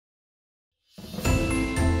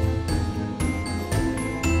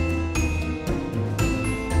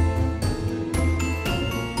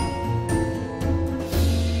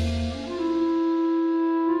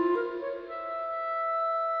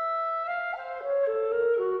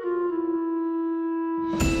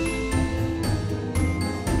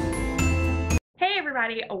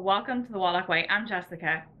everybody, welcome to the Waldock Way. I'm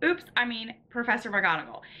Jessica. Professor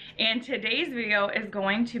McGonagall. And today's video is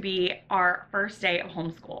going to be our first day of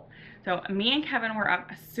homeschool. So me and Kevin were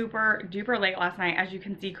up super duper late last night, as you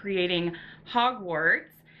can see, creating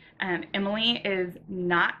Hogwarts. Emily is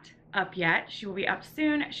not up yet. She will be up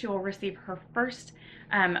soon. She will receive her first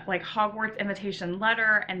Hogwarts invitation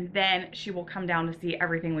letter, and then she will come down to see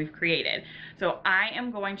everything we've created. So I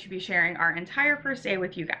am going to be sharing our entire first day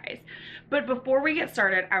with you guys. But before we get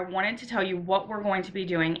started, I wanted to tell you what we're going to be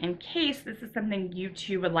doing in case this is something you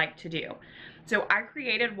too would like to do. So I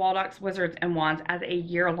created Waldock's Wizards and Wands as a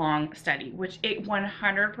year-long study, which it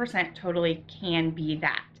 100% totally can be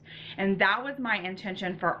that. And that was my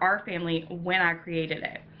intention for our family when I created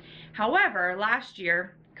it. However, last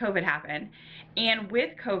year, COVID happened, and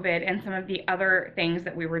with COVID and some of the other things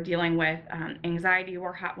that we were dealing with, anxiety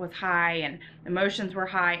was high and emotions were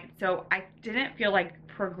high, so I didn't feel like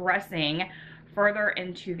progressing further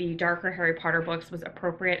into the darker Harry Potter books was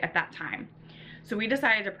appropriate at that time. So we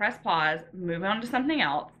decided to press pause, move on to something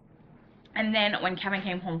else. And then when Kevin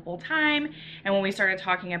came home full time and when we started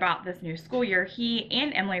talking about this new school year, he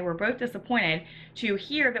and Emily were both disappointed to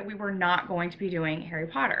hear that we were not going to be doing Harry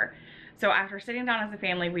Potter. So after sitting down as a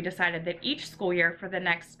family, we decided that each school year for the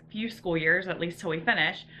next few school years, at least till we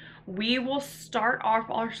finish, we will start off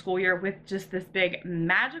our school year with just this big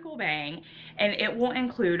magical bang, and it will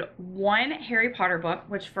include one Harry Potter book,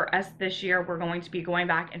 which for us this year, we're going to be going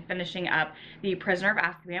back and finishing up The Prisoner of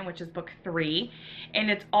Azkaban, which is book 3,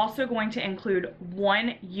 and it's also going to include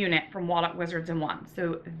one unit from Waldock Wizards and Wands.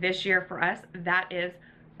 So this year for us, that is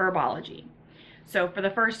herbology. So for the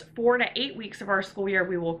first 4 to 8 weeks of our school year,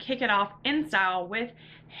 we will kick it off in style with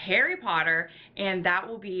Harry Potter, and that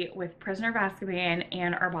will be with Prisoner of Azkaban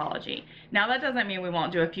and herbology. Now that doesn't mean we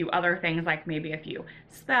won't do a few other things, like maybe a few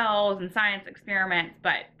spells and science experiments,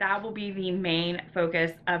 but that will be the main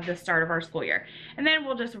focus of the start of our school year. And then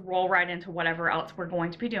we'll just roll right into whatever else we're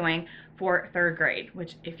going to be doing for 3rd grade,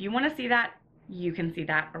 which if you want to see that, you can see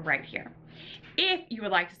that right here. If you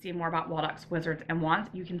would like to see more about Waldock's Wizards and Wands,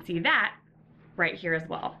 you can see that right here as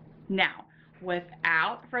well. Now,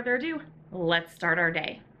 without further ado, let's start our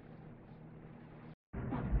day.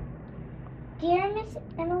 Dear Miss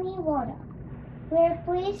Emily Waldock, we are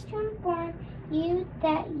pleased to inform you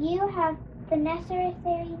that you have the necessary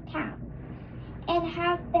talent and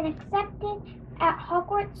have been accepted at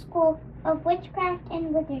Hogwarts School of Witchcraft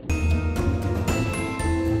and Wizardry.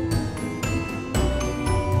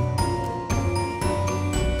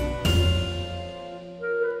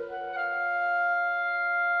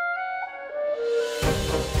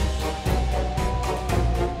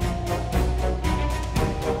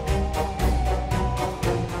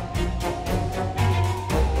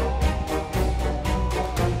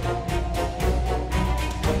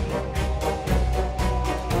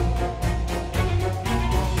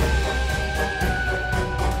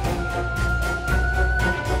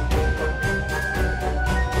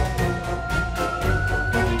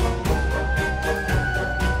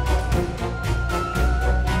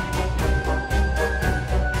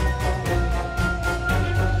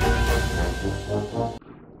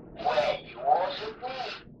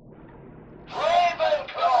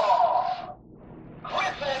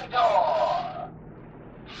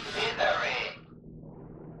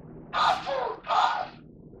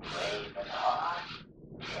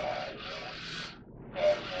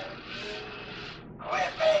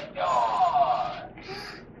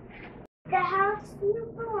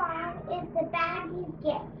 Is the bag you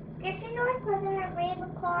get. Gryffindor, Slytherin,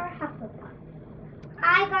 Ravenclaw, or Hufflepuff.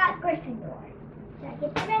 I got Gryffindor. So I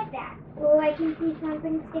get the red bag. Oh, I can see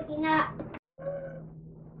something sticking up.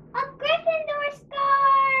 A Gryffindor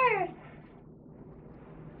scarf!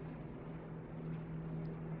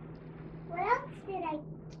 What else did I...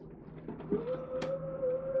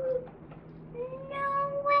 No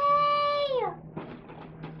way!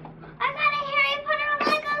 I got a Harry Potter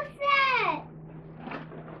Lego set!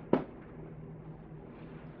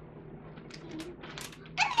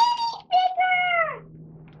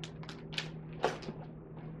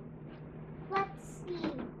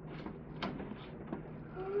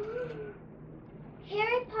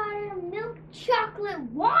 Harry Potter milk chocolate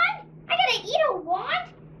wand? I gotta eat a wand?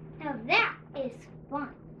 Now that is fun.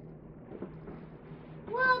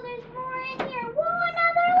 Whoa, there's more in here. Whoa,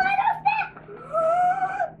 another Lego set!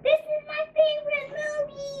 This is my favorite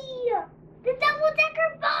movie! The double-decker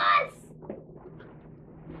bus!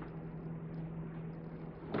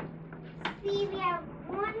 See, we have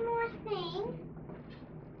one more thing.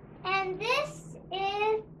 And this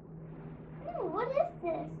is... Ooh, what is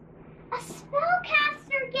this? A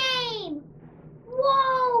spellcaster game!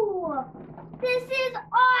 Whoa!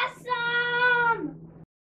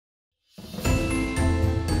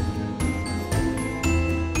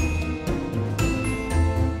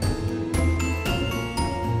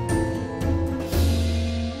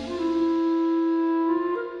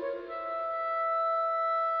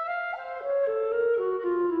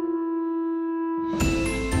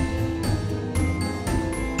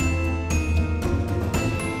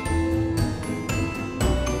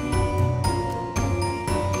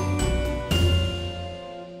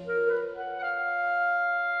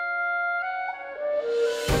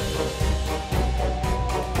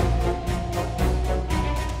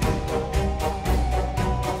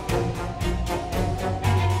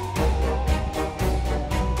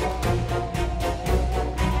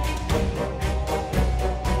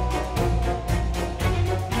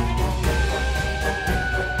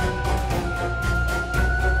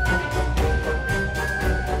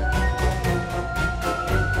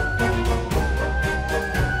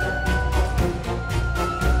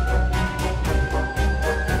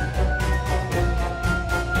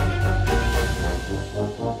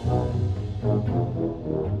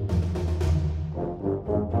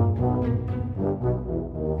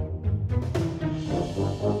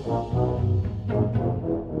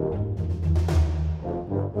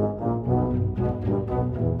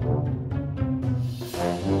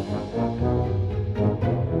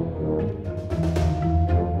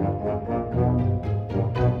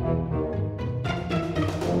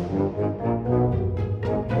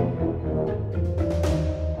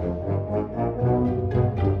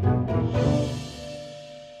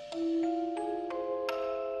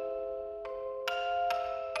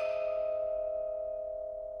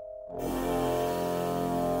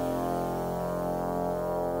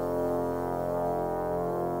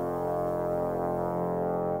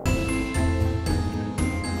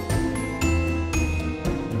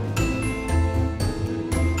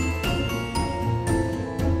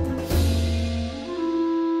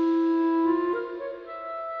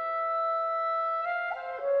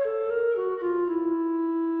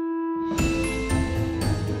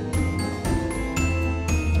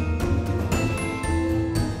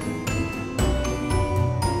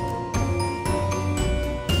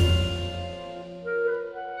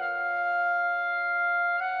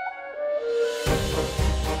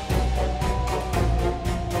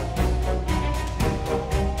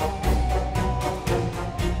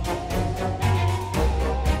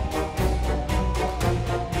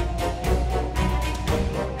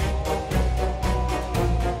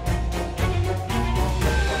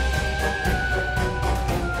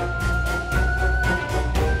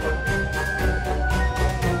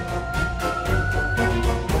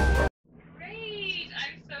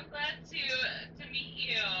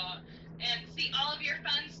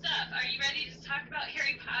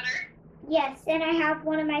 Yes, and I have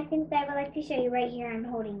one of my things that I would like to show you right here. I'm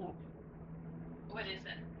holding it. What is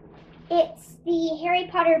it? It's the Harry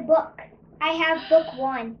Potter book. I have book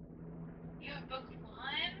 1. You have book 1?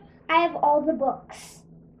 I have all the books.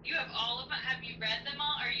 You have all of them? Have you read them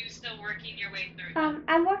all, or are you still working your way through them?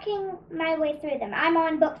 I'm working my way through them. I'm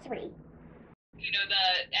on book 3. You know,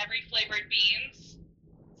 the every flavored beans?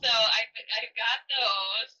 So I've got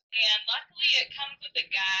those, and luckily it comes with a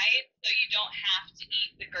guide, so you don't have to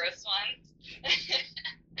eat the gross ones.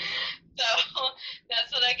 So that's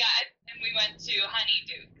what I got, and we went to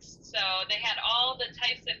Honeydukes. So they had all the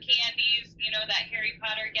types of candies, you know, that Harry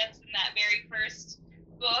Potter gets in that very first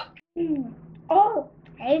book. Oh,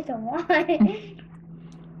 there's the one.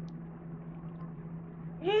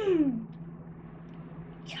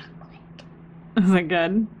 Chocolate. Is it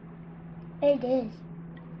good? It is.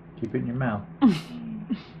 Keep it in your mouth.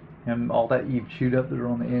 And all that you've chewed up that are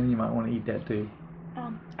on the end, you might want to eat that too.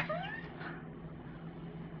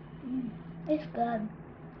 It's good.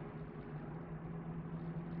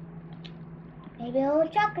 Maybe a little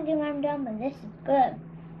chocolate when I'm done, but this is good.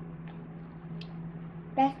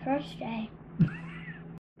 Best first day.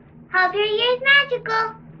 Hope your year's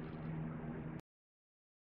magical.